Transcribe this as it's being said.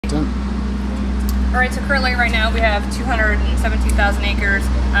done? All right, so currently right now we have 217,000 acres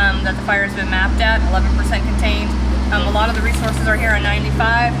that the fire has been mapped at, 11% contained. A lot of the resources are here on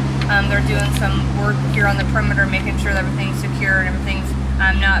 95. They're doing some work here on the perimeter, making sure that everything's secure and everything's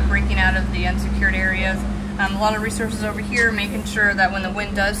not breaking out of the unsecured areas. A lot of resources over here, making sure that when the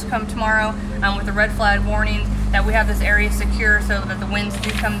wind does come tomorrow, with the red flag warnings, that we have this area secure so that the winds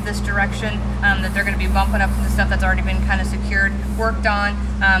do come this direction, that they're going to be bumping up into stuff that's already been kind of secured, worked on.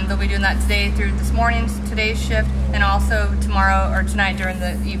 They'll be doing that today through this morning's, today's shift, and also tomorrow or tonight during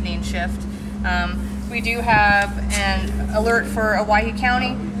the evening shift. We do have an alert for Owyhee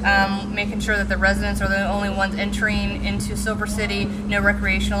County, making sure that the residents are the only ones entering into Silver City. No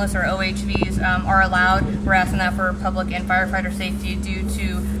recreationalists or OHVs are allowed. We're asking that for public and firefighter safety due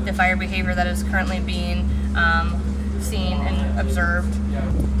to the fire behavior that is currently being seen and observed.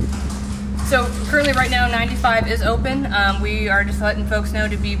 So currently right now 95 is open. We are just letting folks know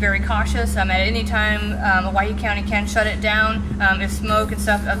to be very cautious. At any time Owyhee County can shut it down. If smoke and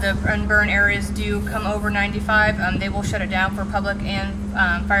stuff of the unburned areas do come over 95, they will shut it down for public and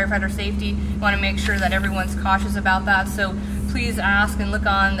firefighter safety. We want to make sure that everyone's cautious about that. So please ask and look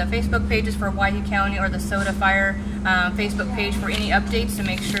on the Facebook pages for Owyhee County or the Soda Fire Facebook page for any updates to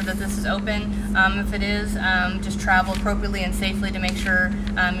make sure that this is open. If it is, just travel appropriately and safely to make sure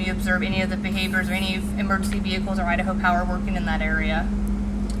you observe any of the behaviors or any emergency vehicles or Idaho Power working in that area.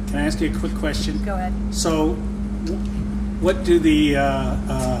 Can I ask you a quick question? Go ahead. So, what do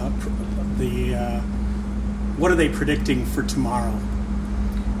what are they predicting for tomorrow?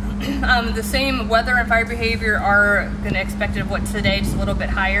 The same weather and fire behavior are going to expect of what today, just a little bit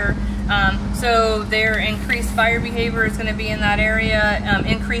higher. So their increased fire behavior is going to be in that area.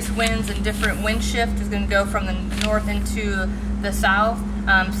 Increased winds and different wind shift is going to go from the north into the south.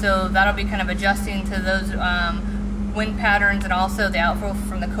 So that'll be kind of adjusting to those wind patterns and also the outflow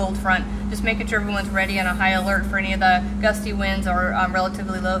from the cold front. Just making sure everyone's ready on a high alert for any of the gusty winds or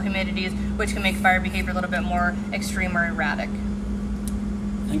relatively low humidities, which can make fire behavior a little bit more extreme or erratic.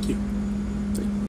 Thank you.